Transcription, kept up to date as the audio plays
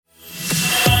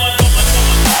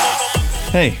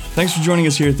Hey, thanks for joining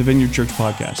us here at the Vineyard Church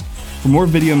Podcast. For more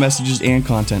video messages and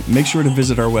content, make sure to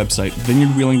visit our website,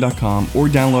 vineyardwheeling.com, or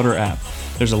download our app.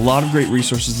 There's a lot of great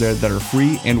resources there that are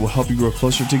free and will help you grow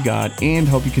closer to God and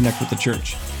help you connect with the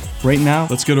church. Right now,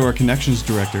 let's go to our Connections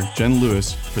Director, Jen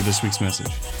Lewis, for this week's message.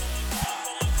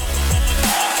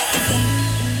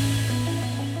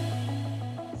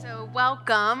 So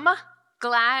welcome.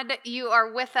 Glad you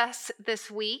are with us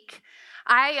this week.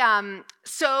 I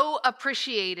so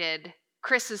appreciated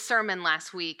Chris's sermon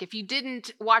last week. If you didn't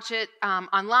watch it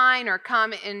online or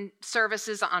come in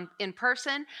services in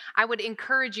person, I would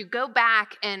encourage you, go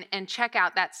back and check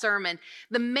out that sermon.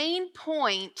 The main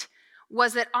point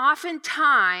was that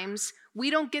oftentimes we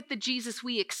don't get the Jesus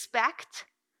we expect,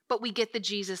 but we get the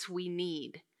Jesus we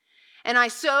need. And I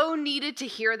so needed to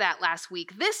hear that last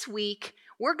week. This week,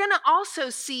 we're going to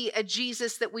also see a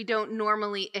Jesus that we don't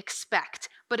normally expect,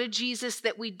 but a Jesus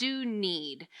that we do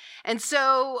need. And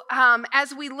so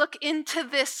as we look into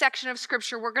this section of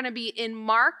Scripture, we're going to be in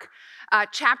Mark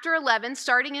chapter 11,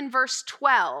 starting in verse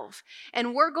 12.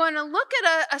 And we're going to look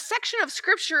at a section of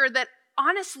Scripture that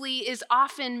honestly is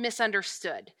often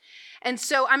misunderstood. And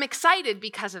so I'm excited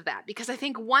because of that, because I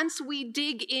think once we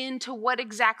dig into what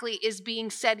exactly is being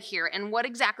said here and what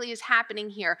exactly is happening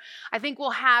here, I think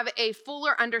we'll have a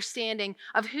fuller understanding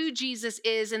of who Jesus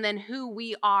is and then who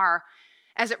we are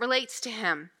as it relates to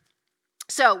him.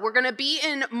 So we're going to be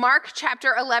in Mark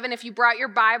chapter 11. If you brought your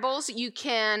Bibles, you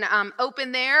can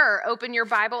open there or open your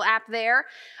Bible app there.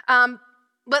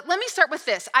 But let me start with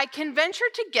this. I can venture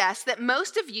to guess that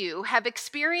most of you have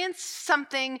experienced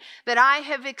something that I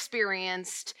have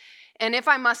experienced, and if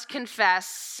I must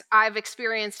confess, I've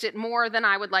experienced it more than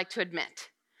I would like to admit.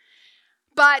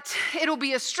 But it'll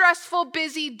be a stressful,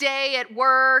 busy day at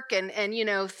work, and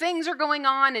things are going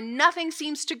on, and nothing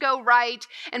seems to go right.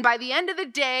 And by the end of the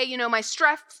day, my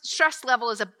stress level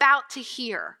is about to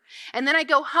here. And then I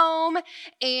go home,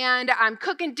 and I'm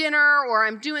cooking dinner, or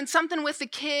I'm doing something with the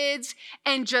kids,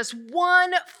 and just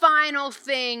one final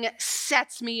thing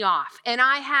sets me off. And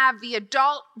I have the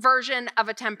adult version of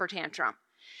a temper tantrum.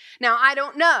 Now, I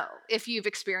don't know if you've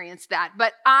experienced that,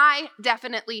 but I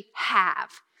definitely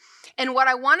have. And what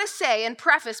I want to say and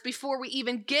preface before we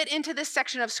even get into this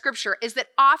section of Scripture is that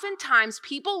oftentimes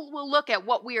people will look at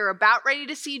what we are about ready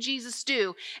to see Jesus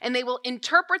do, and they will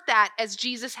interpret that as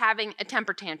Jesus having a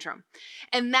temper tantrum.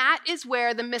 And that is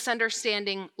where the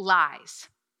misunderstanding lies.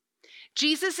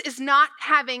 Jesus is not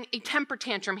having a temper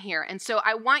tantrum here. And so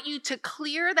I want you to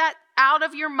clear that out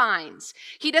of your minds.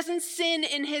 He doesn't sin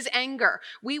in his anger.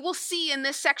 We will see in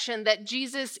this section that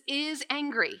Jesus is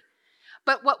angry.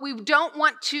 But what we don't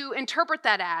want to interpret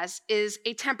that as is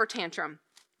a temper tantrum.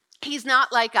 He's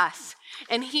not like us,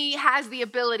 and he has the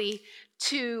ability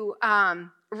to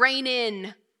rein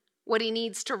in what he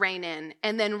needs to rein in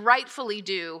and then rightfully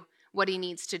do what he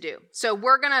needs to do. So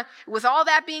with all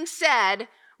that being said,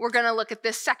 we're going to look at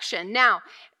this section. Now,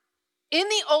 in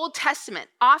the Old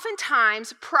Testament,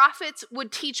 oftentimes prophets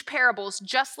would teach parables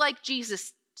just like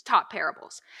Jesus taught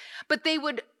parables, but they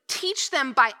would teach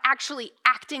them by actually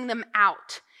acting them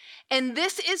out. And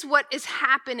this is what is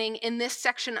happening in this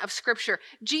section of Scripture.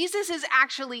 Jesus is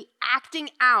actually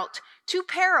acting out two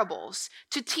parables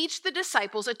to teach the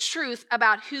disciples a truth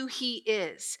about who he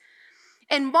is.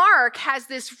 And Mark has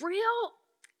this real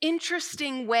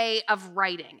interesting way of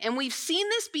writing. And we've seen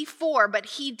this before, but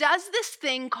he does this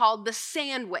thing called the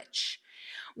sandwich,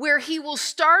 where he will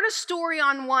start a story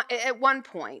at one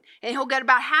point, and he'll get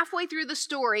about halfway through the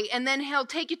story, and then he'll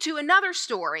take you to another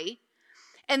story,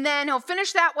 and then he'll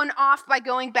finish that one off by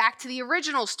going back to the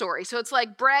original story. So it's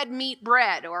like bread, meat,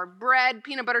 bread, or bread,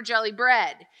 peanut butter, jelly,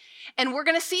 bread. And we're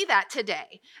going to see that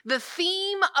today. The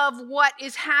theme of what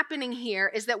is happening here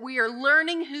is that we are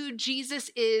learning who Jesus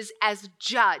is as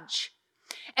judge,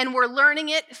 and we're learning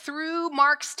it through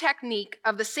Mark's technique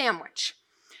of the sandwich.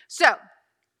 So,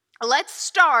 let's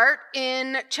start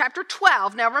in chapter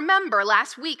 12. Now remember,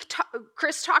 last week,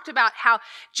 Chris talked about how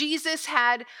Jesus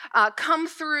had come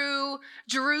through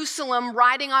Jerusalem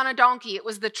riding on a donkey. It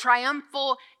was the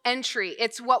triumphal entry.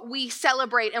 It's what we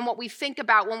celebrate and what we think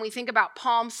about when we think about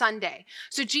Palm Sunday.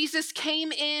 So Jesus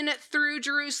came in through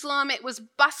Jerusalem. It was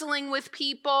bustling with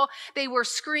people. They were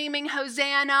screaming,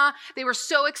 Hosanna. They were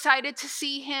so excited to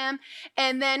see him.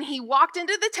 And then he walked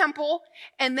into the temple,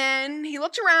 and then he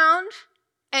looked around,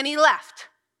 and he left.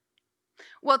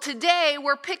 Well, today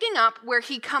we're picking up where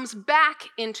he comes back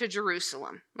into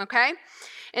Jerusalem, okay?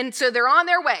 And so they're on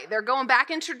their way. They're going back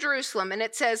into Jerusalem. And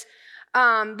it says,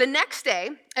 the next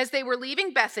day, as they were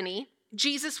leaving Bethany,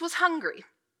 Jesus was hungry.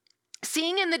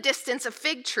 Seeing in the distance a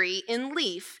fig tree in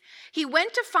leaf, he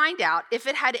went to find out if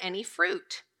it had any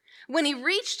fruit. When he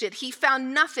reached it, he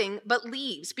found nothing but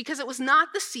leaves, because it was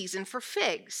not the season for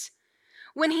figs.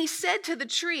 Then he said to the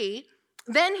tree,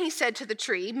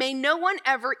 may no one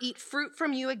ever eat fruit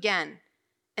from you again.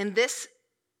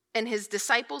 And his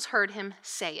disciples heard him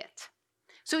say it.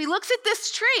 So he looks at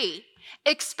this tree,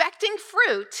 expecting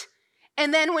fruit,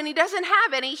 and then when he doesn't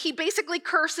have any, he basically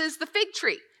curses the fig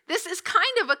tree. This is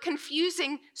kind of a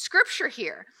confusing scripture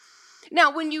here.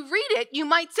 Now, when you read it, you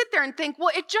might sit there and think,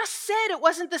 well, it just said it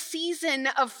wasn't the season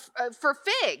for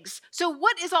figs. So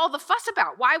what is all the fuss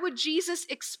about? Why would Jesus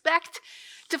expect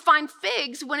to find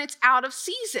figs when it's out of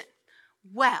season?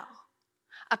 Well,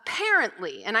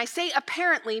 apparently, and I say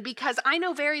apparently because I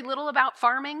know very little about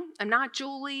farming. I'm not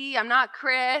Julie, I'm not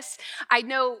Chris. I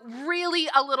know really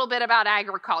a little bit about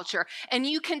agriculture. And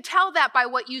you can tell that by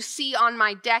what you see on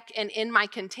my deck and in my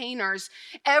containers.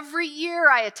 Every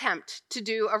year I attempt to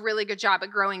do a really good job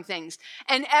at growing things.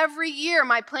 And every year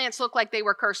my plants look like they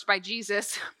were cursed by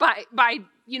Jesus by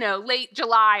late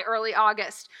July, early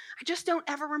August. I just don't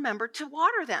ever remember to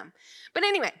water them. But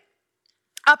anyway,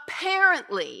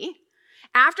 apparently,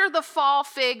 after the fall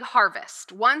fig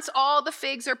harvest, once all the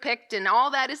figs are picked and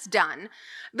all that is done,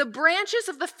 the branches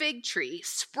of the fig tree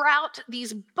sprout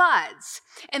these buds,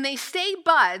 and they stay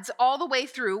buds all the way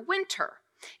through winter.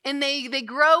 And they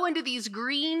grow into these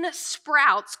green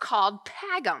sprouts called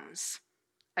pagums.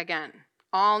 Again,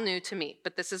 all new to me,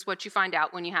 but this is what you find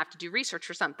out when you have to do research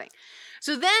for something.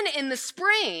 So then in the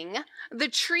spring, the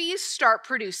trees start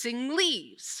producing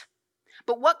leaves.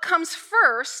 But what comes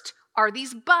first are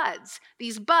these buds.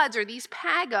 These buds are these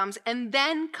pagums, and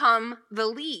then come the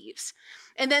leaves.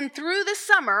 And then through the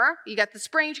summer, you got the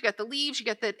spring, you got the leaves,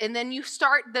 and then you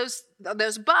start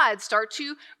those buds start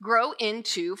to grow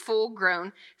into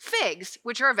full-grown figs,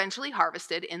 which are eventually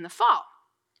harvested in the fall.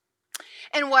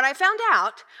 And what I found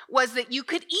out was that you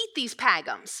could eat these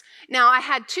pagums. Now, I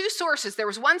had two sources. There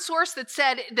was one source that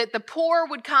said that the poor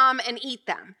would come and eat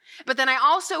them. But then I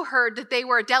also heard that they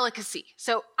were a delicacy.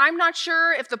 So I'm not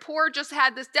sure if the poor just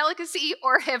had this delicacy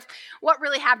or if what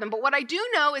really happened. But what I do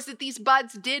know is that these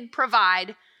buds did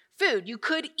provide food. You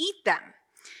could eat them.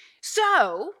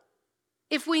 So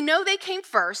if we know they came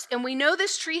first and we know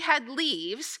this tree had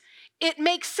leaves, it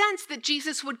makes sense that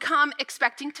Jesus would come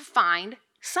expecting to find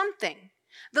something.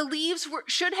 The leaves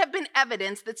should have been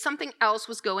evidence that something else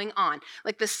was going on,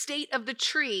 like the state of the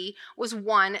tree was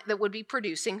one that would be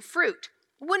producing fruit.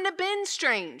 Wouldn't have been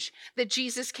strange that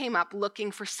Jesus came up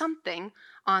looking for something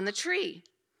on the tree,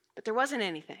 but there wasn't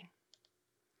anything.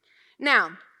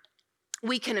 Now,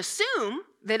 we can assume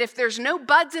that if there's no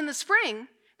buds in the spring,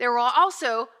 there will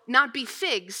also not be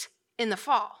figs in the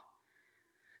fall.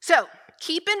 So,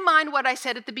 keep in mind what I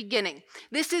said at the beginning.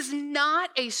 This is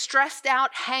not a stressed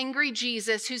out, hangry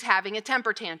Jesus who's having a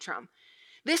temper tantrum.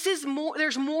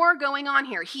 There's more going on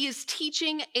here. He is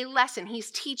teaching a lesson.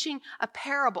 He's teaching a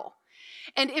parable.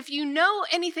 And if you know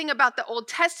anything about the Old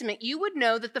Testament, you would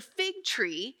know that the fig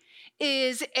tree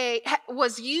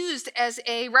was used as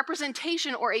a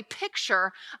representation or a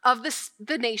picture of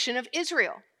the nation of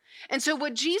Israel. And so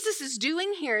what Jesus is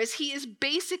doing here is he is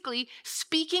basically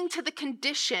speaking to the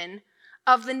condition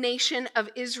of the nation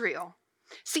of Israel.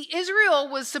 See, Israel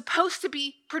was supposed to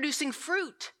be producing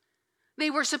fruit. They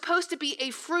were supposed to be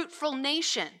a fruitful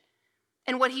nation.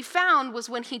 And what he found was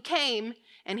when he came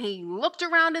and he looked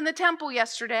around in the temple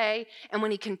yesterday, and when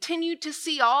he continued to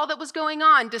see all that was going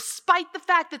on, despite the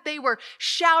fact that they were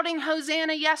shouting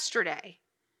Hosanna yesterday,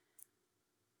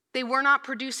 they were not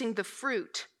producing the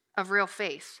fruit of real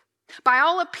faith. By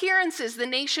all appearances, the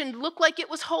nation looked like it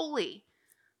was holy,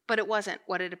 but it wasn't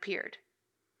what it appeared.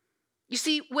 You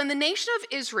see, when the nation of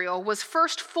Israel was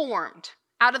first formed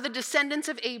out of the descendants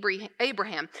of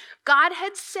Abraham, God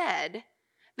had said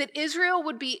that Israel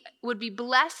would be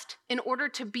blessed in order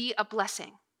to be a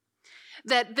blessing.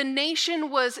 That the nation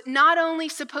was not only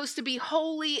supposed to be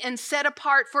holy and set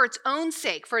apart for its own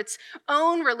sake, for its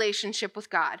own relationship with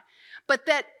God, but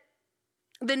that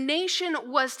the nation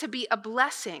was to be a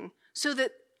blessing so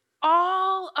that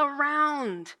all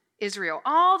around Israel,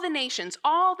 all the nations,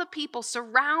 all the people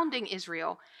surrounding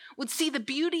Israel would see the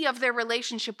beauty of their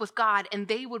relationship with God, and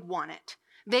they would want it.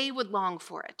 They would long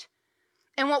for it.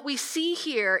 And what we see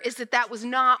here is that was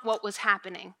not what was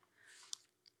happening.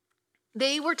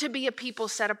 They were to be a people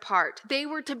set apart. They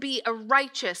were to be a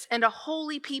righteous and a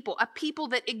holy people, a people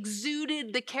that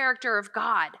exuded the character of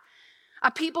God, a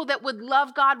people that would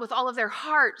love God with all of their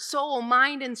heart, soul,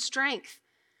 mind, and strength.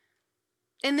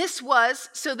 And this was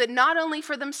so that not only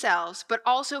for themselves, but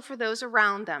also for those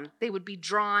around them, they would be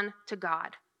drawn to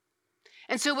God.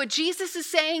 And so what Jesus is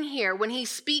saying here when he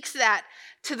speaks that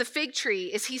to the fig tree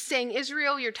is he's saying,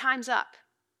 Israel, your time's up.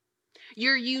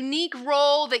 Your unique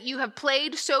role that you have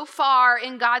played so far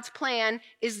in God's plan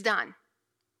is done.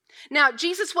 Now,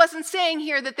 Jesus wasn't saying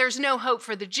here that there's no hope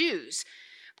for the Jews,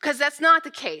 because that's not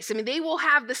the case. I mean, they will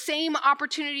have the same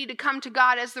opportunity to come to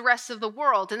God as the rest of the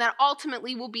world, and that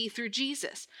ultimately will be through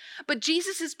Jesus. But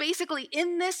Jesus is basically,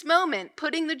 in this moment,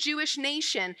 putting the Jewish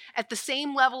nation at the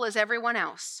same level as everyone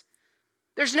else.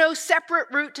 There's no separate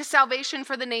route to salvation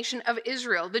for the nation of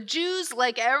Israel. The Jews,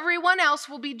 like everyone else,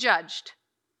 will be judged.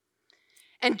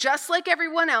 And just like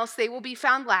everyone else, they will be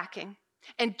found lacking.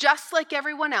 And just like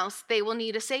everyone else, they will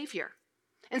need a Savior.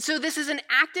 And so this is an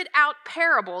acted out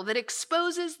parable that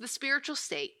exposes the spiritual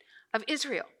state of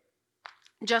Israel.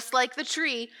 Just like the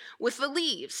tree with the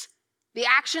leaves, the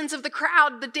actions of the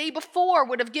crowd the day before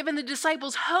would have given the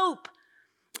disciples hope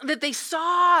that they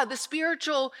saw the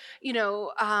spiritual,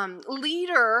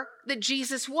 leader that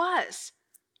Jesus was.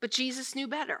 But Jesus knew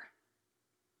better.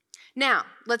 Now,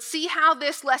 let's see how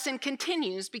this lesson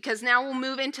continues, because now we'll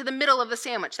move into the middle of the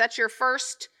sandwich. That's your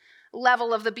first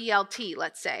level of the BLT,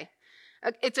 let's say.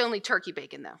 It's only turkey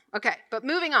bacon, though. Okay, but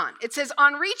moving on. It says,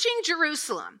 on reaching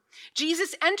Jerusalem,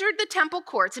 Jesus entered the temple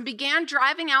courts and began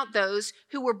driving out those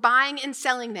who were buying and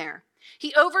selling there.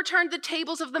 He overturned the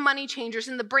tables of the money changers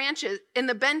and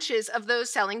the benches of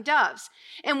those selling doves,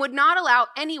 and would not allow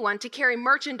anyone to carry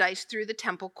merchandise through the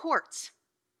temple courts.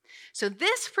 So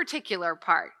this particular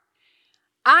part,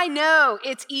 I know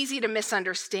it's easy to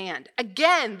misunderstand.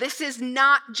 Again, this is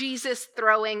not Jesus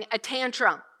throwing a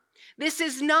tantrum. This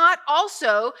is not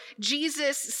also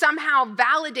Jesus somehow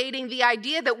validating the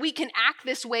idea that we can act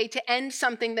this way to end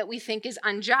something that we think is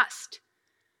unjust.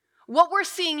 What we're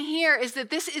seeing here is that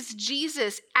this is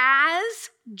Jesus as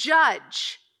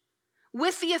judge,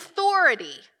 with the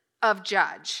authority of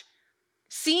judge,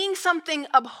 seeing something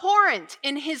abhorrent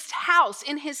in his house,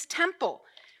 in his temple,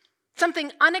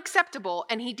 something unacceptable,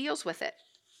 and he deals with it.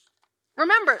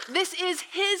 Remember, this is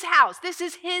his house. This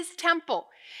is his temple.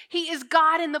 He is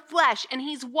God in the flesh, and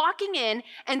he's walking in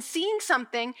and seeing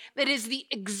something that is the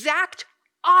exact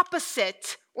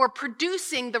opposite, or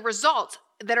producing the results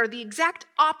that are the exact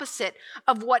opposite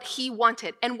of what he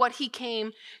wanted and what he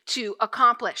came to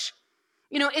accomplish.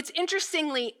 It's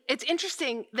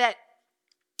interesting that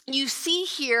you see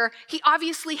here, he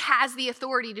obviously has the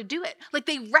authority to do it. Like,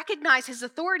 they recognize his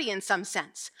authority in some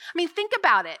sense. I mean, think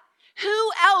about it.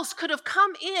 Who else could have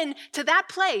come in to that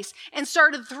place and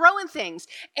started throwing things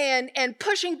and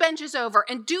pushing benches over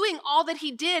and doing all that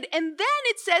he did? And then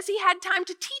it says he had time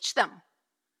to teach them.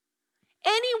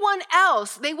 Anyone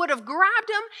else, they would have grabbed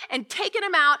him and taken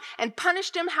him out and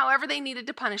punished him however they needed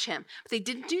to punish him. But they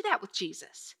didn't do that with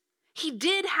Jesus. He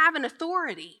did have an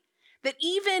authority that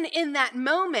even in that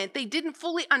moment, they didn't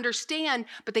fully understand,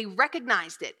 but they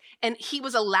recognized it. And he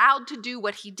was allowed to do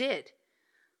what he did.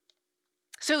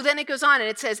 So then it goes on and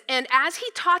it says, and as he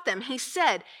taught them, he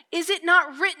said, is it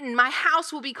not written, my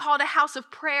house will be called a house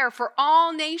of prayer for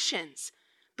all nations,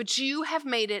 but you have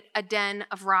made it a den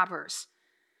of robbers.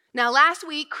 Now, last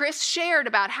week, Chris shared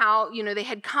about how, they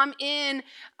had come in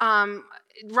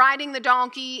riding the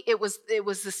donkey. It was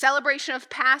the celebration of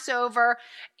Passover.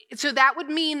 So that would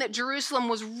mean that Jerusalem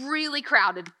was really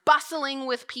crowded, bustling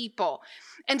with people.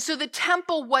 And so the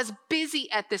temple was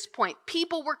busy at this point.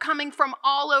 People were coming from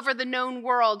all over the known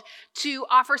world to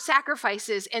offer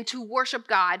sacrifices and to worship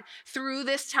God through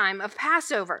this time of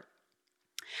Passover.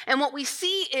 And what we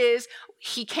see is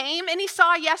he came and he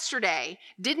saw yesterday,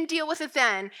 didn't deal with it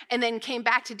then came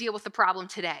back to deal with the problem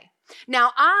today.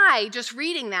 Now, I, just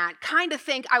reading that, kind of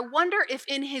think, I wonder if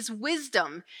in his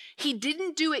wisdom, he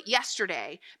didn't do it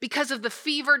yesterday because of the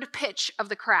fevered pitch of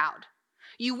the crowd.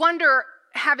 You wonder,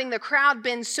 having the crowd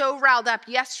been so riled up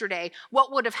yesterday,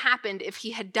 what would have happened if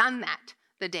he had done that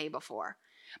the day before?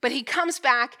 But he comes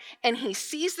back and he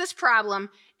sees this problem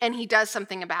and he does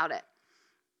something about it.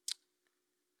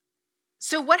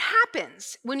 So what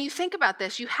happens when you think about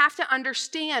this? You have to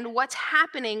understand what's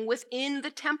happening within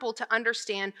the temple to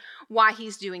understand why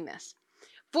he's doing this.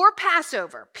 For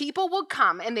Passover, people would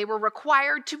come and they were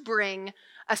required to bring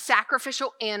a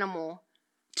sacrificial animal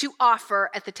to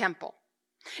offer at the temple.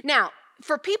 Now,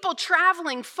 for people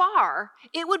traveling far,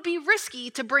 it would be risky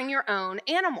to bring your own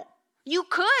animal. You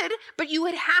could, but you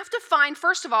would have to find,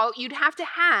 first of all, you'd have to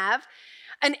have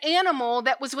an animal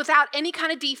that was without any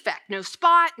kind of defect, no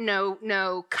spot,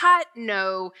 no cut,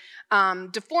 no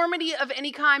deformity of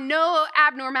any kind, no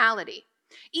abnormality.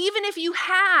 Even if you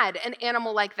had an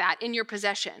animal like that in your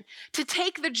possession, to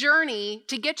take the journey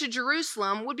to get to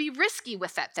Jerusalem would be risky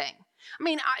with that thing. I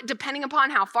mean, depending upon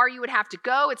how far you would have to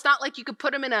go, it's not like you could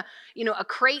put them in a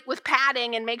crate with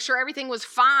padding and make sure everything was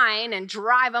fine and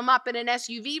drive them up in an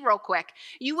SUV real quick.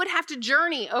 You would have to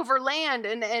journey over land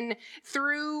and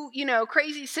through,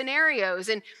 crazy scenarios,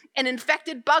 and an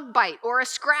infected bug bite or a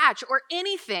scratch or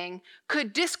anything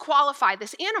could disqualify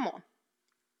this animal.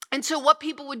 And so what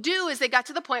people would do is they got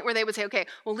to the point where they would say, okay,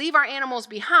 we'll leave our animals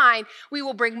behind. We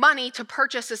will bring money to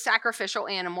purchase a sacrificial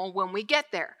animal when we get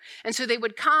there. And so they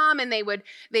would come and they would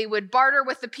barter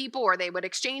with the people, or they would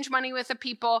exchange money with the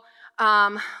people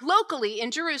locally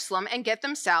in Jerusalem and get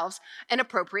themselves an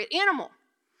appropriate animal.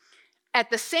 At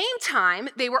the same time,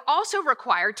 they were also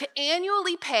required to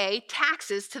annually pay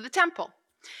taxes to the temple.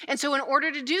 And so in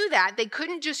order to do that, they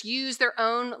couldn't just use their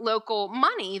own local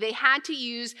money. They had to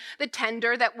use the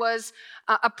tender that was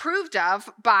approved of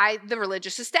by the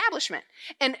religious establishment.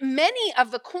 And many of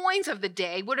the coins of the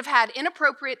day would have had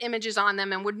inappropriate images on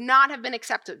them and would not have been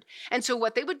accepted. And so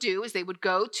what they would do is they would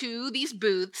go to these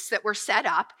booths that were set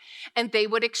up, and they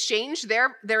would exchange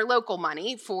their local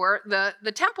money for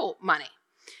the temple money.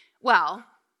 Well,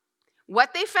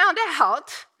 what they found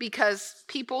out, because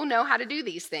people know how to do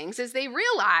these things, is they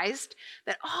realized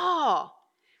that,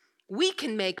 we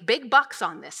can make big bucks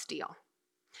on this deal.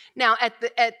 Now,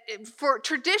 for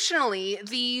traditionally,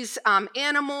 these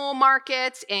animal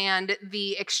markets and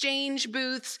the exchange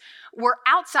booths were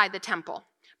outside the temple.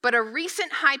 But a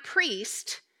recent high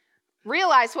priest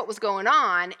realized what was going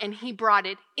on, and he brought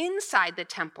it inside the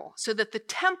temple so that the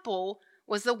temple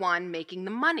was the one making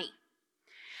the money.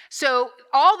 So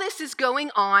all this is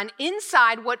going on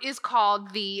inside what is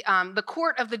called the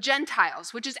court of the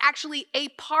Gentiles, which is actually a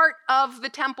part of the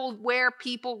temple where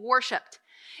people worshiped.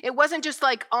 It wasn't just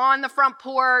like on the front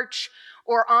porch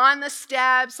or on the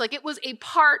steps. Like, it was a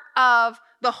part of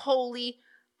the holy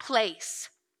place.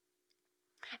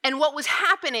 And what was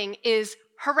happening is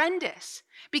horrendous,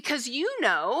 because if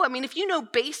you know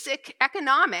basic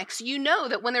economics, you know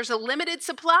that when there's a limited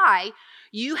supply,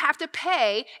 you have to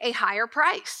pay a higher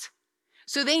price.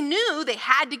 So they knew they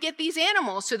had to get these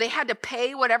animals, so they had to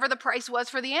pay whatever the price was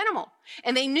for the animal.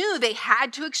 And they knew they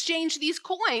had to exchange these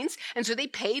coins, and so they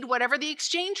paid whatever the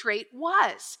exchange rate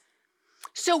was.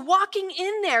 So walking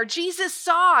in there, Jesus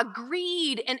saw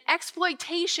greed and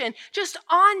exploitation just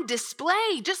on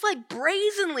display, just like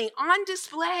brazenly on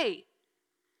display.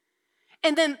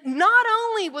 And then not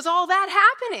only was all that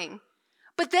happening,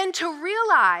 but then to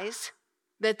realize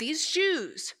that these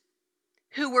Jews,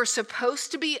 who were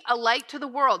supposed to be a light to the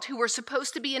world, who were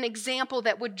supposed to be an example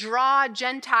that would draw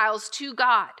Gentiles to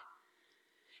God,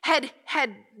 had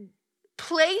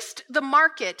placed the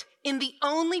market in the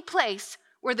only place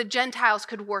where the Gentiles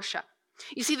could worship.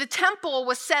 You see, the temple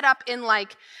was set up in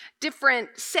like different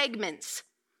segments.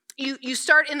 You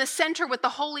start in the center with the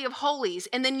Holy of Holies,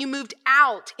 and then you moved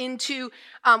out into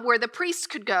where the priests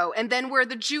could go, and then where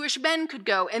the Jewish men could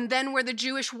go, and then where the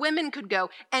Jewish women could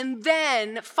go, and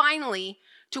then finally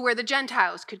to where the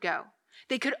Gentiles could go.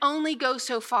 They could only go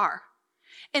so far.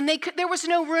 And there was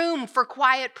no room for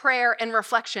quiet prayer and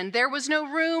reflection. There was no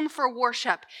room for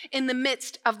worship in the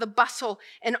midst of the bustle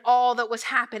and all that was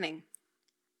happening.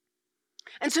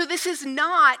 And so this is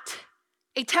not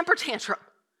a temper tantrum.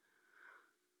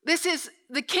 This is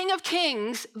the King of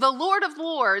Kings, the Lord of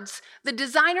Lords, the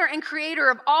designer and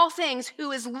creator of all things,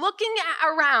 who is looking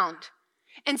around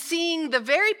and seeing the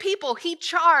very people he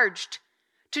charged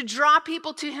to draw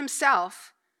people to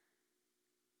himself,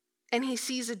 and he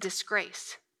sees a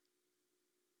disgrace.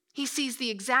 He sees the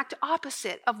exact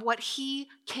opposite of what he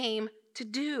came to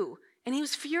do, and he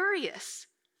was furious,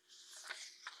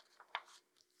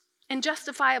 and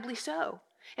justifiably so.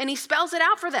 And he spells it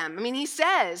out for them. I mean,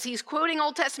 he's quoting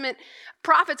Old Testament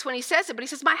prophets when he says it, but he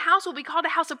says, "My house will be called a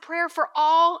house of prayer for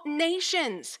all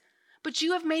nations, but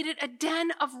you have made it a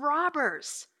den of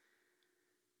robbers."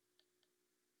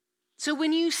 So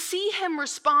when you see him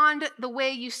respond the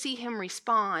way you see him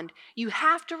respond, you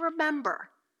have to remember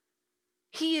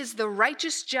he is the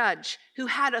righteous judge who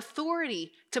had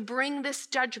authority to bring this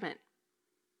judgment.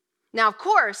 Now, of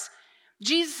course,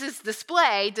 Jesus'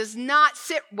 display does not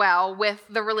sit well with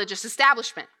the religious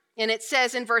establishment. And it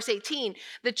says in verse 18,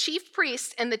 the chief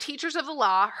priests and the teachers of the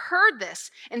law heard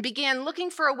this and began looking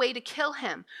for a way to kill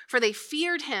him, for they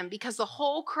feared him because the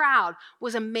whole crowd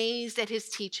was amazed at his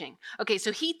teaching. Okay,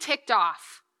 so he ticked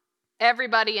off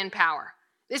everybody in power.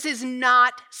 This is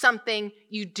not something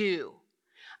you do.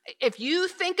 If you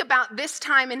think about this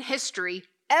time in history,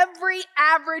 every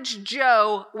average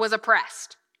Joe was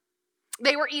oppressed.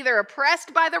 They were either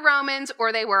oppressed by the Romans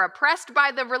or they were oppressed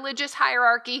by the religious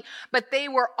hierarchy, but they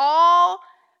were all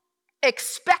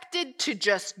expected to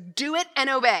just do it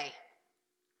and obey.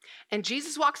 And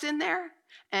Jesus walks in there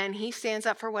and he stands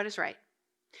up for what is right.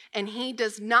 And he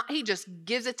just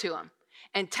gives it to him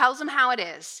and tells him how it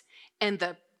is. And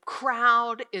the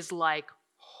crowd is like,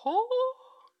 oh.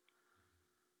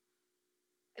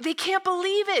 They can't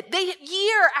believe it.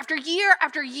 Year after year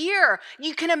after year,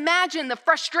 you can imagine the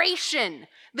frustration,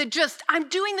 I'm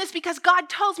doing this because God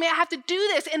tells me I have to do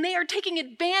this, and they are taking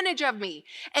advantage of me.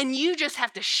 And you just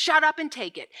have to shut up and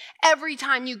take it. Every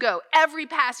time you go, every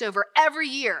Passover, every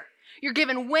year, you're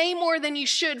given way more than you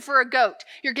should for a goat.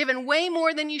 You're given way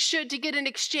more than you should to get in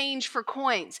exchange for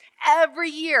coins. Every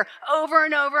year, over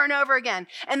and over and over again.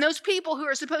 And those people who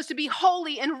are supposed to be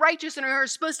holy and righteous and who are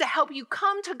supposed to help you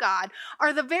come to God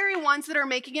are the very ones that are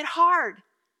making it hard.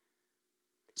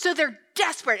 So they're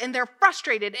desperate and they're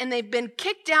frustrated and they've been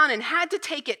kicked down and had to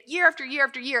take it year after year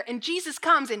after year. And Jesus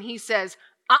comes and he says,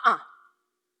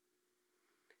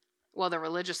 Well, the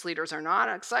religious leaders are not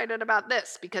excited about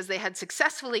this because they had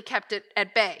successfully kept it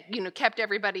at bay, kept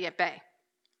everybody at bay.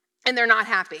 And they're not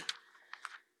happy.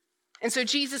 And so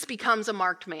Jesus becomes a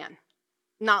marked man.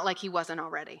 Not like he wasn't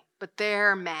already, but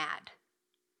they're mad.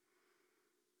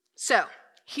 So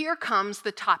here comes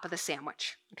the top of the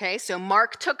sandwich. Okay, so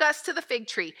Mark took us to the fig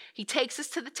tree. He takes us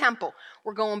to the temple.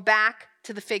 We're going back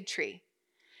to the fig tree.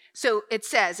 So it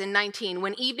says in 19,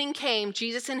 when evening came,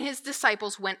 Jesus and his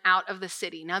disciples went out of the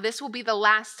city. Now this will be the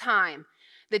last time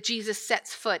that Jesus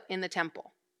sets foot in the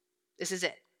temple. This is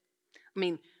it.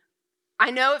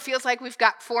 I know it feels like we've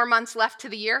got 4 months left to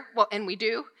the year. Well, and we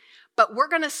do. But we're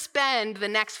going to spend the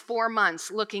next 4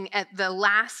 months looking at the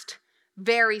last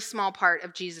very small part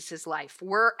of Jesus' life.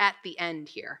 We're at the end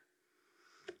here.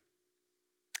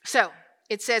 So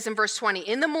it says in verse 20,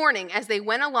 in the morning, as they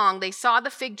went along, they saw the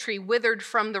fig tree withered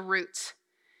from the roots.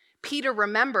 Peter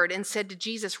remembered and said to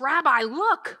Jesus, Rabbi,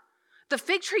 look, the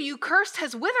fig tree you cursed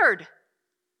has withered.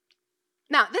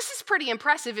 Now, this is pretty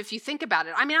impressive if you think about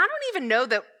it. I don't even know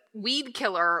that weed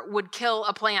killer would kill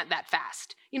a plant that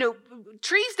fast.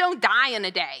 Trees don't die in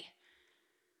a day.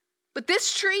 But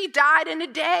this tree died in a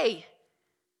day.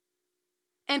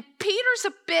 And Peter's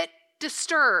a bit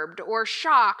disturbed or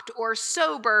shocked or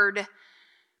sobered,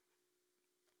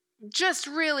 just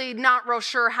really not real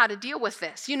sure how to deal with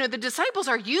this. The disciples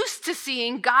are used to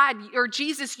seeing God or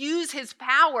Jesus use his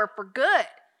power for good.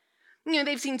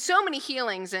 They've seen so many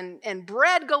healings and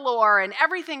bread galore and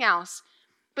everything else,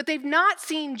 but they've not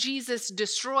seen Jesus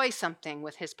destroy something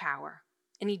with his power.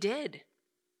 And he did.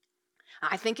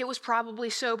 I think it was probably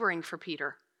sobering for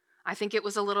Peter. I think it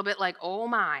was a little bit like, oh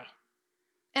my.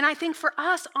 And I think for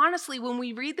us, honestly, when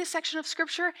we read this section of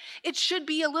scripture, it should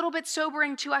be a little bit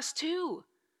sobering to us too.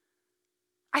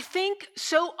 I think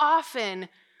so often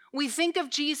we think of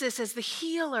Jesus as the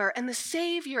healer and the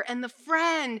savior and the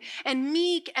friend and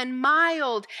meek and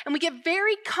mild, and we get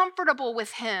very comfortable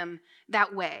with him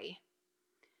that way.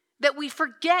 That we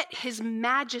forget his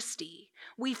majesty.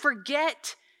 We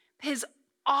forget his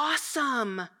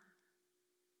awesome,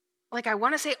 I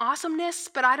want to say awesomeness,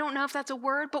 but I don't know if that's a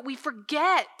word, but we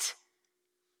forget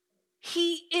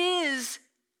he is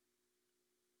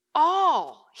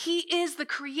all. He is the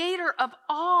creator of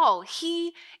all.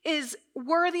 He is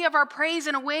worthy of our praise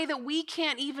in a way that we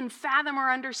can't even fathom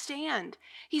or understand.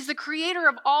 He's the creator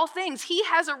of all things. He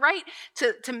has a right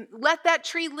to let that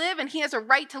tree live, and he has a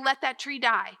right to let that tree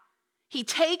die. He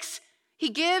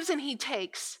gives, and he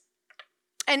takes.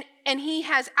 And he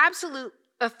has absolute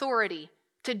authority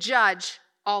to judge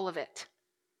all of it.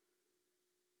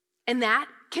 And that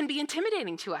can be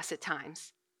intimidating to us at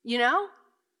times,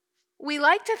 We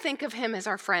like to think of him as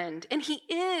our friend, and he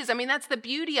is. That's the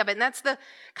beauty of it, and that's the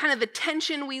kind of the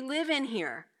tension we live in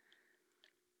here.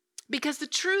 Because the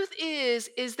truth is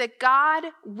that God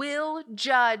will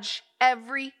judge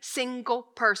every single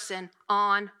person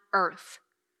on earth.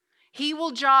 He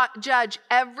will judge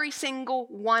every single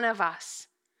one of us.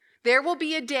 There will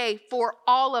be a day for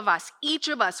all of us, each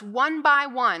of us, one by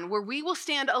one, where we will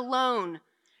stand alone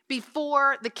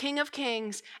before the King of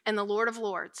Kings and the Lord of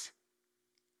Lords.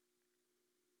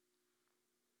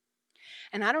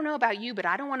 And I don't know about you, but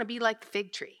I don't want to be like the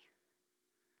fig tree.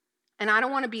 And I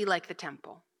don't want to be like the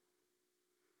temple.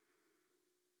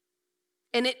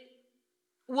 And it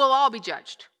will all be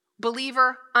judged.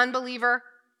 Believer, unbeliever,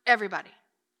 everybody.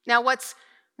 Now, what's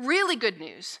really good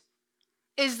news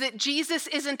is that Jesus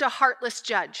isn't a heartless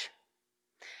judge.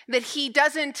 That he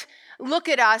doesn't look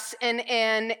at us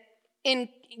and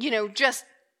just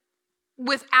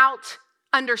without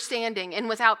understanding and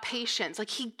without patience.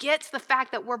 He gets the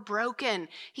fact that we're broken.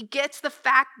 He gets the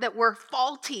fact that we're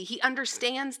faulty. He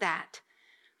understands that.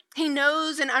 He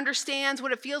knows and understands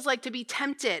what it feels like to be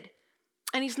tempted.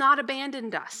 And he's not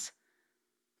abandoned us.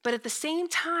 But at the same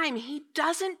time, he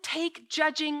doesn't take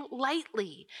judging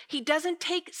lightly. He doesn't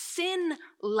take sin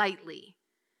lightly.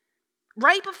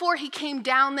 Right before he came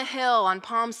down the hill on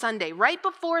Palm Sunday, right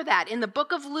before that, in the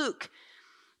book of Luke,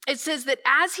 it says that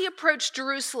as he approached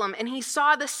Jerusalem and he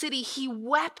saw the city, he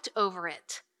wept over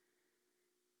it.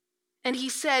 And he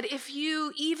said, if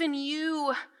you, even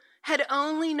you, had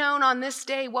only known on this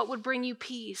day what would bring you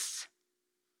peace.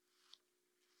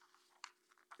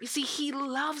 You see, he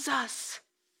loves us.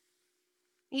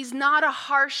 He's not a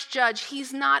harsh judge.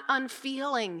 He's not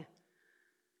unfeeling.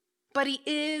 But he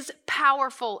is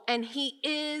powerful and he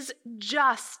is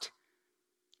just.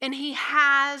 And he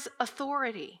has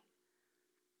authority.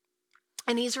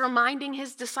 And he's reminding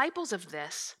his disciples of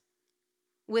this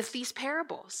with these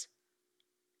parables.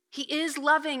 He is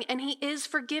loving and he is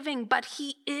forgiving, but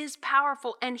he is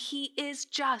powerful and he is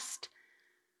just.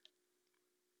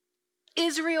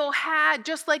 Israel had,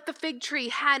 just like the fig tree,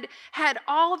 had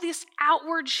all this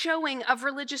outward showing of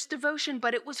religious devotion,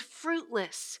 but it was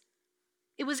fruitless.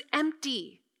 It was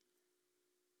empty.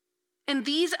 And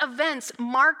these events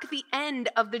mark the end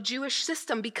of the Jewish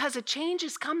system because a change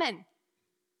is coming.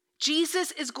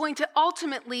 Jesus is going to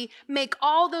ultimately make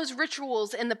all those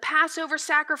rituals and the Passover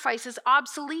sacrifices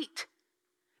obsolete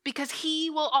because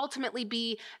he will ultimately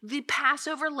be the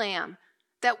Passover lamb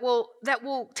that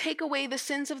will take away the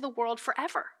sins of the world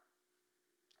forever.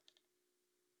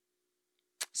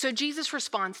 So Jesus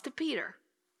responds to Peter,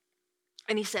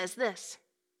 and he says this,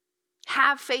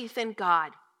 "Have faith in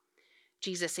God."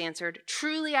 Jesus answered,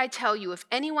 "Truly I tell you, if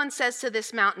anyone says to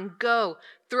this mountain, 'Go,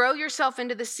 throw yourself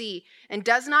into the sea,' and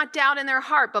does not doubt in their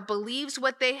heart, but believes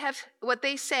what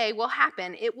they say will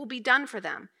happen, it will be done for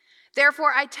them.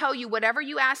 Therefore I tell you, whatever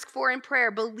you ask for in prayer,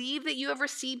 believe that you have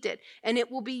received it, and it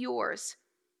will be yours.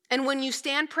 And when you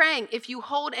stand praying, if you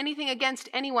hold anything against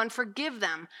anyone, forgive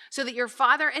them, so that your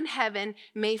Father in heaven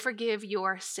may forgive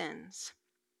your sins."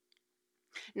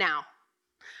 Now,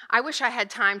 I wish I had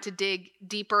time to dig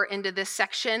deeper into this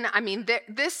section. I mean,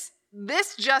 these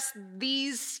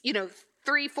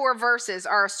 3-4 verses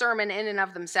are a sermon in and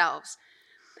of themselves.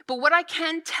 But what I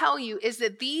can tell you is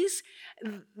that these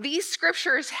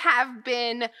scriptures have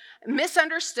been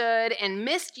misunderstood and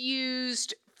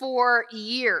misused for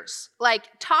years.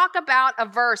 Like, talk about a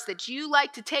verse that you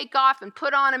like to take off and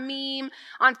put on a meme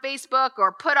on Facebook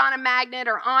or put on a magnet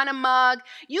or on a mug.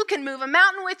 You can move a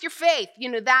mountain with your faith,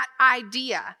 that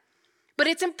idea. But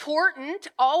it's important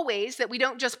always that we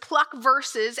don't just pluck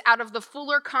verses out of the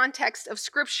fuller context of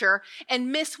Scripture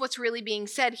and miss what's really being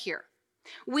said here.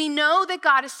 We know that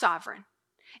God is sovereign,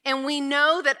 and we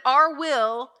know that our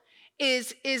will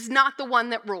is not the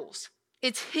one that rules.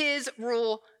 It's his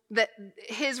rule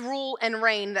and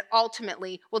reign that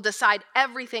ultimately will decide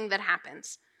everything that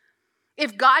happens.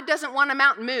 If God doesn't want a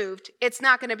mountain moved, it's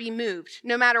not going to be moved,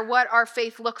 no matter what our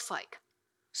faith looks like.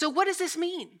 So what does this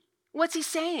mean? What's he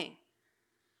saying?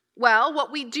 Well,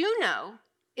 what we do know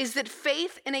is that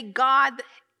faith in a God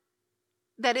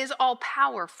that is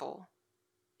all-powerful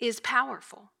is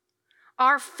powerful.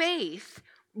 Our faith,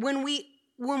 when we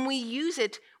use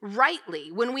it rightly,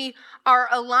 when we are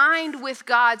aligned with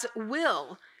God's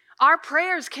will, our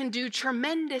prayers can do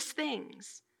tremendous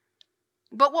things.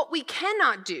 But what we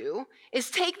cannot do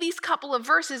is take these couple of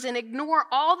verses and ignore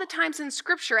all the times in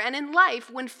Scripture and in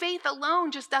life when faith alone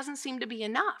just doesn't seem to be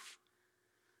enough.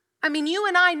 I mean, you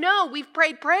and I know we've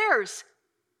prayed prayers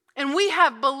and we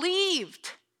have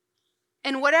believed,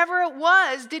 and whatever it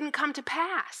was didn't come to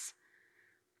pass.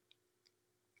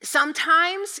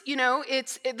 Sometimes,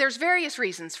 there's various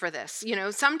reasons for this.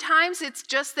 Sometimes it's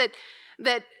just that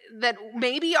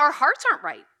maybe our hearts aren't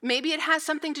right. Maybe it has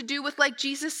something to do with, like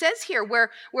Jesus says here, where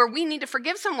we need to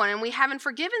forgive someone and we haven't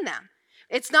forgiven them.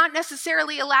 It's not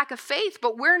necessarily a lack of faith,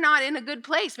 but we're not in a good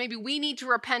place. Maybe we need to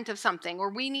repent of something, or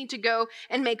we need to go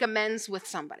and make amends with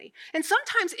somebody. And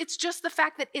sometimes it's just the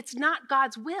fact that it's not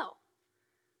God's will.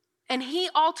 And he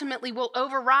ultimately will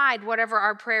override whatever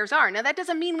our prayers are. Now, that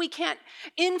doesn't mean we can't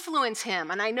influence him.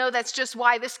 And I know that's just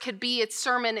why this could be its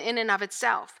sermon in and of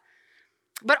itself.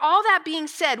 But all that being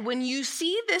said, when you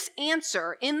see this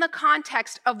answer in the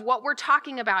context of what we're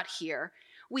talking about here,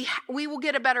 we will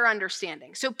get a better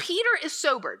understanding. So Peter is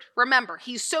sobered. Remember,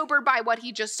 he's sobered by what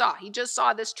he just saw. He just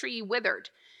saw this tree withered.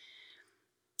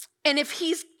 And if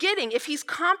he's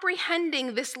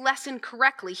comprehending this lesson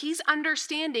correctly, he's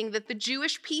understanding that the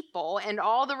Jewish people and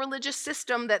all the religious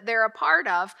system that they're a part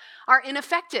of are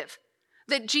ineffective,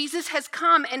 that Jesus has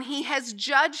come and he has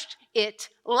judged it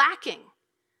lacking.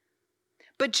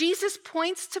 But Jesus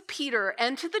points to Peter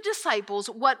and to the disciples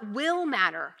what will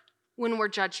matter when we're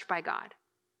judged by God,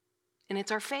 and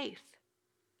it's our faith.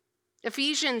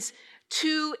 Ephesians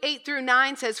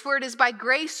 2:8-9 says, "For it is by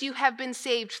grace you have been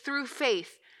saved through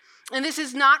faith. And this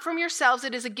is not from yourselves,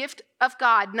 it is a gift of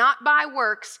God, not by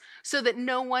works, so that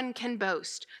no one can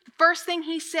boast." The first thing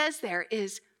he says there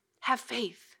is, have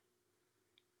faith.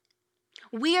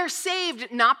 We are saved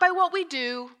not by what we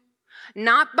do,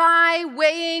 not by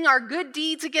weighing our good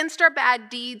deeds against our bad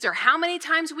deeds, or how many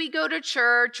times we go to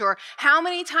church, or how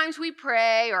many times we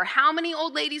pray, or how many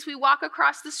old ladies we walk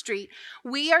across the street.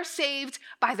 We are saved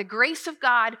by the grace of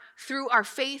God through our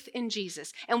faith in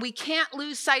Jesus. And we can't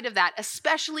lose sight of that,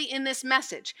 especially in this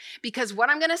message, because what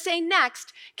I'm going to say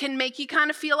next can make you kind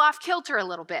of feel off kilter a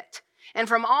little bit. And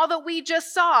from all that we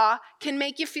just saw, can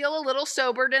make you feel a little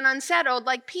sobered and unsettled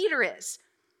like Peter is.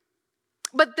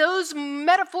 But those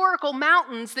metaphorical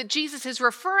mountains that Jesus is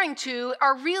referring to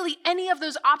are really any of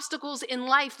those obstacles in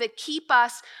life that keep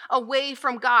us away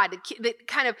from God, that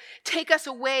kind of take us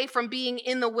away from being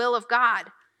in the will of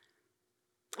God.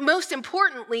 Most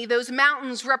importantly, those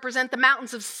mountains represent the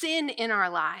mountains of sin in our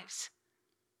lives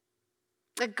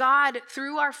that God,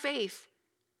 through our faith,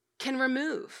 can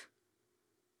remove.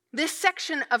 This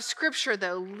section of Scripture,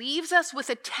 though, leaves us with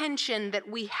a tension that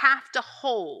we have to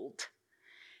hold,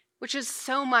 which is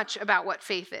so much about what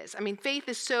faith is. I mean, faith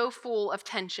is so full of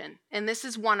tension, and this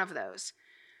is one of those.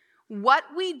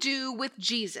 What we do with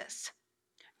Jesus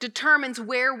determines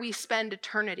where we spend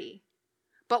eternity,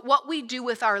 but what we do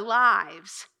with our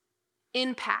lives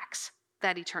impacts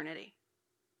that eternity.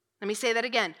 Let me say that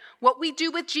again. What we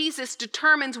do with Jesus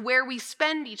determines where we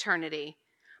spend eternity,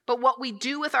 but what we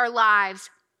do with our lives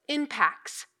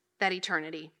impacts that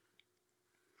eternity.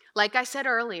 Like I said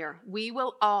earlier, we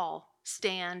will all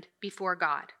stand before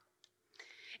God.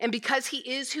 And because he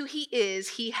is who he is,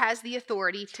 he has the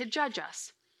authority to judge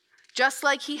us. Just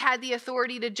like he had the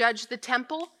authority to judge the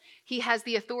temple, he has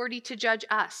the authority to judge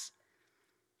us.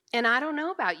 And I don't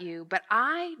know about you, but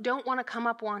I don't want to come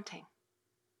up wanting.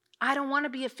 I don't want to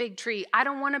be a fig tree. I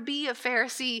don't want to be a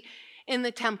Pharisee in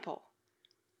the temple.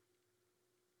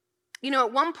 You know,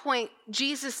 at one point,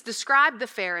 Jesus described the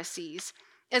Pharisees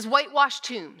as whitewashed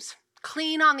tombs,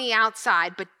 clean on the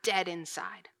outside, but dead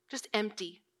inside, just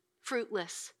empty,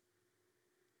 fruitless.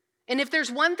 And if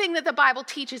there's one thing that the Bible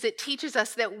teaches, it teaches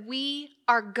us that we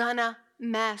are gonna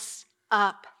mess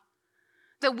up.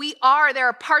 That there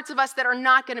are parts of us that are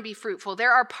not gonna be fruitful.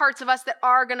 There are parts of us that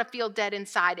are gonna feel dead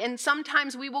inside. And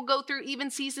sometimes we will go through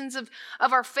even seasons of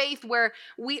our faith where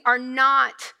we are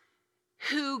not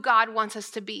who God wants us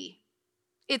to be.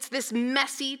 It's this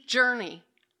messy journey.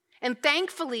 And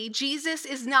thankfully, Jesus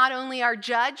is not only our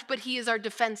judge, but he is our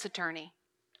defense attorney.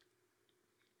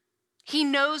 He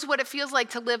knows what it feels like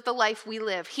to live the life we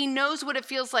live. He knows what it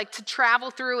feels like to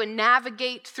travel through and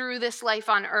navigate through this life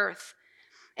on earth.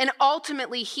 And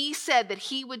ultimately, he said that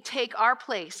he would take our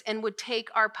place and would take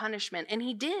our punishment, and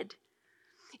he did.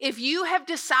 If you have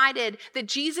decided that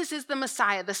Jesus is the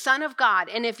Messiah, the Son of God,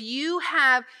 and if you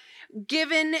have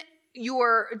given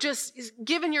your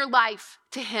life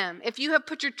to him, if you have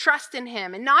put your trust in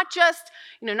him, and not just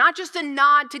a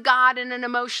nod to God in an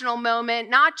emotional moment,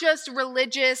 not just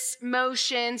religious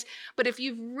motions, but if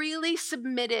you've really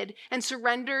submitted and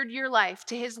surrendered your life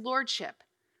to his lordship,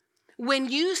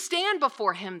 when you stand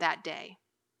before him that day,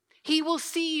 he will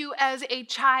see you as a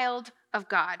child of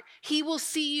God. He will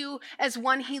see you as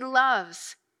one he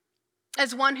loves,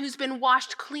 as one who's been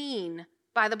washed clean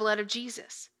by the blood of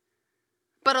Jesus.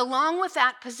 But along with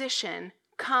that position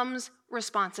comes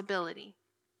responsibility.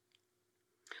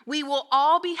 We will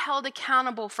all be held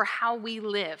accountable for how we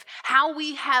live, how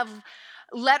we have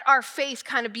let our faith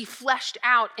kind of be fleshed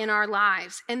out in our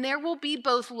lives. And there will be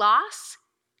both loss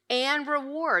and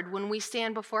reward when we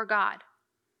stand before God.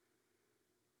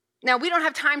 Now, we don't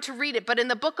have time to read it, but in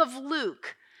the book of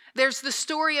Luke, there's the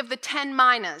story of the 10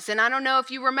 minas. And I don't know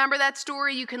if you remember that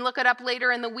story. You can look it up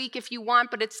later in the week if you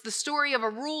want, but it's the story of a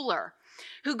ruler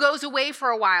who goes away for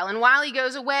a while. And while he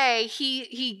goes away,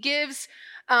 he gives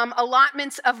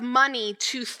allotments of money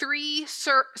to 3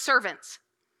 servants.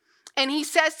 And he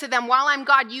says to them, while I'm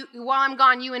gone,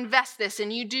 you invest this,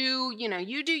 and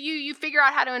you figure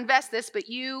out how to invest this, but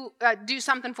you do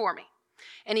something for me.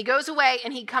 And he goes away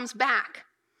and he comes back.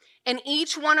 And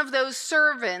each one of those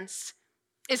servants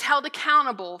is held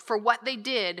accountable for what they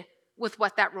did with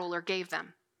what that ruler gave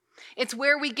them. It's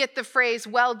where we get the phrase,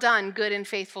 "Well done, good and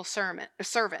faithful servant."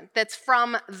 That's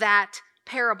from that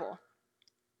parable.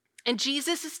 And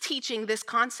Jesus is teaching this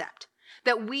concept,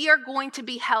 that we are going to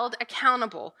be held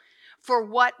accountable for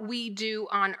what we do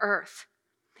on earth.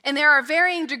 And there are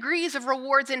varying degrees of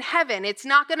rewards in heaven. It's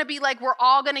not going to be like we're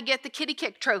all going to get the kitty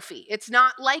kick trophy. It's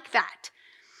not like that.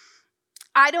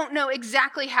 I don't know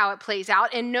exactly how it plays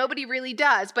out, and nobody really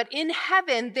does, but in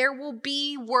heaven, there will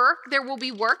be work,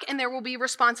 and there will be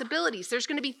responsibilities. There's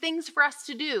going to be things for us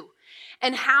to do.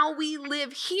 And how we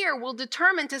live here will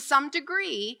determine to some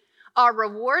degree our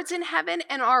rewards in heaven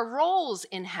and our roles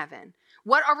in heaven,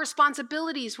 what our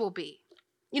responsibilities will be.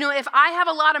 You know, if I have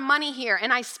a lot of money here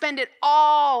and I spend it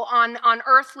all on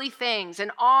earthly things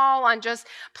and all on just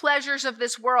pleasures of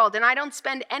this world, and I don't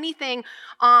spend anything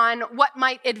on what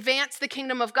might advance the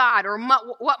kingdom of God or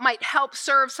what might help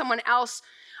serve someone else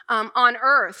on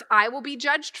earth, I will be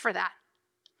judged for that.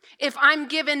 If I'm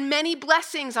given many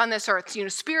blessings on this earth, you know,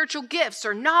 spiritual gifts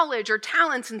or knowledge or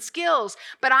talents and skills,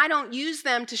 but I don't use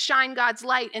them to shine God's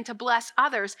light and to bless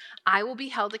others, I will be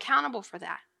held accountable for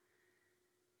that.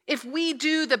 If we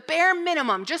do the bare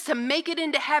minimum just to make it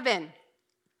into heaven,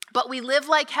 but we live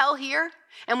like hell here,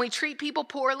 and we treat people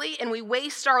poorly, and we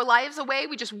waste our lives away,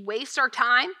 we just waste our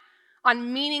time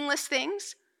on meaningless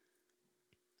things,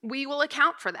 we will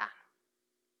account for that.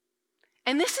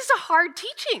 And this is a hard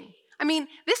teaching. I mean,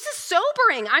 this is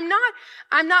sobering. I'm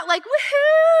not like,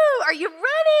 woohoo, are you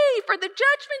ready for the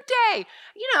judgment day?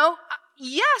 You know,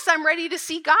 yes, I'm ready to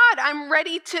see God. I'm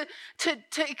ready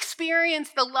to experience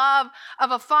the love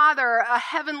of a father, a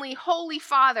heavenly, holy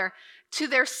father to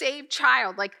their saved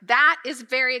child. Like, that is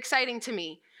very exciting to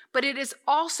me. But it is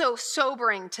also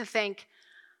sobering to think,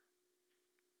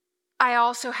 I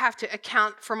also have to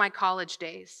account for my college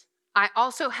days. I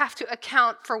also have to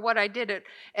account for what I did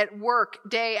at work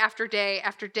day after day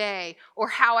after day, or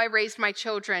how I raised my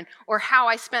children, or how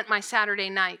I spent my Saturday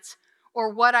nights,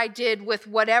 or what I did with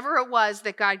whatever it was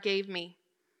that God gave me.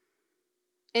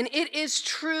 And it is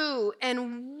true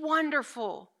and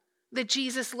wonderful that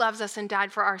Jesus loves us and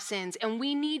died for our sins, and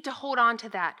we need to hold on to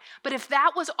that. But if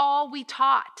that was all we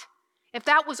taught, if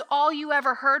that was all you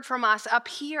ever heard from us up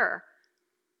here,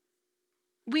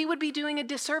 we would be doing a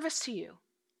disservice to you.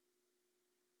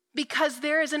 Because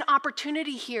there is an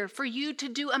opportunity here for you to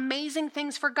do amazing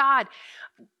things for God,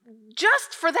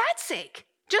 just for that sake,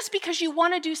 just because you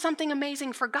want to do something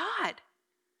amazing for God.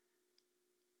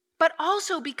 But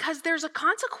also because there's a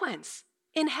consequence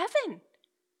in heaven.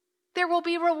 There will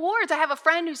be rewards. I have a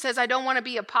friend who says, I don't want to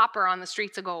be a pauper on the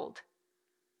streets of gold.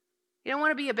 You don't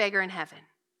want to be a beggar in heaven.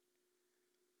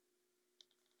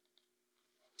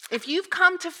 If you've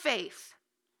come to faith,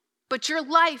 but your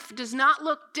life does not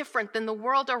look different than the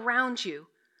world around you,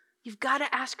 you've got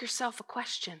to ask yourself a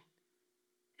question.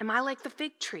 Am I like the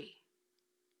fig tree?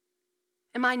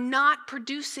 Am I not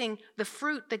producing the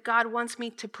fruit that God wants me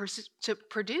to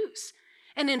produce?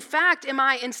 And in fact,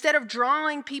 instead of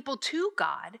drawing people to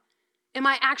God, am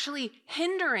I actually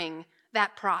hindering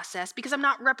that process because I'm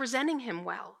not representing him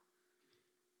well?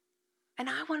 And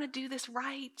I want to do this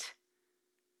right.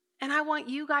 And I want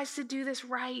you guys to do this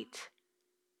right.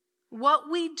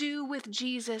 What we do with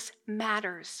Jesus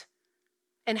matters,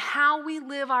 and how we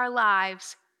live our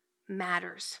lives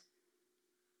matters.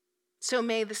 So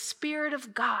may the Spirit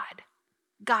of God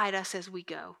guide us as we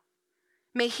go.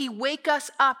 May he wake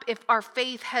us up if our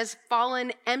faith has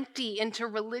fallen empty into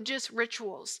religious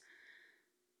rituals,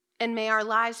 and may our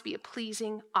lives be a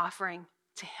pleasing offering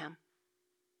to him.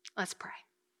 Let's pray.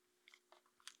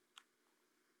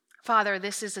 Father,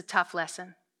 this is a tough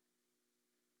lesson.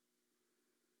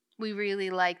 We really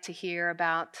like to hear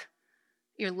about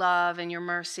your love and your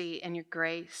mercy and your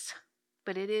grace,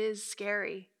 but it is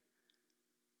scary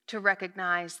to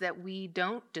recognize that we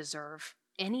don't deserve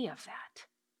any of that.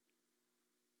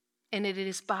 And it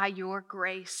is by your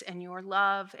grace and your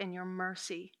love and your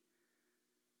mercy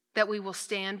that we will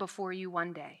stand before you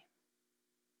one day.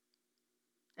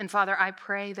 And Father, I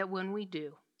pray that when we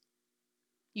do,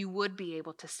 you would be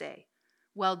able to say,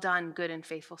 well done, good and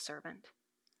faithful servant.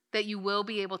 That you will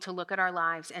be able to look at our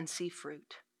lives and see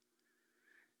fruit.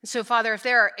 So, Father, if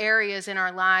there are areas in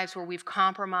our lives where we've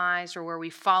compromised or where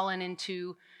we've fallen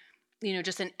into,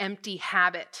 just an empty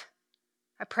habit,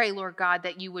 I pray, Lord God,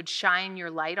 that you would shine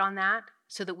your light on that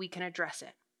so that we can address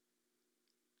it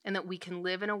and that we can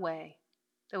live in a way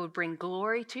that would bring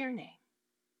glory to your name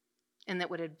and that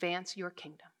would advance your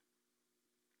kingdom.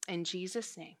 In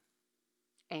Jesus' name,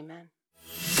 amen.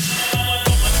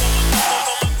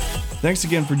 Thanks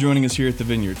again for joining us here at the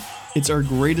Vineyard. It's our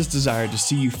greatest desire to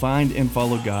see you find and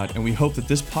follow God, and we hope that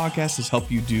this podcast has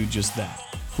helped you do just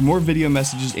that. For more video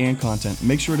messages and content,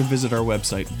 make sure to visit our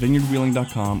website,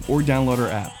 vineyardwheeling.com, or download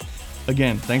our app.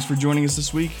 Again, thanks for joining us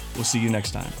this week. We'll see you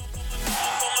next time.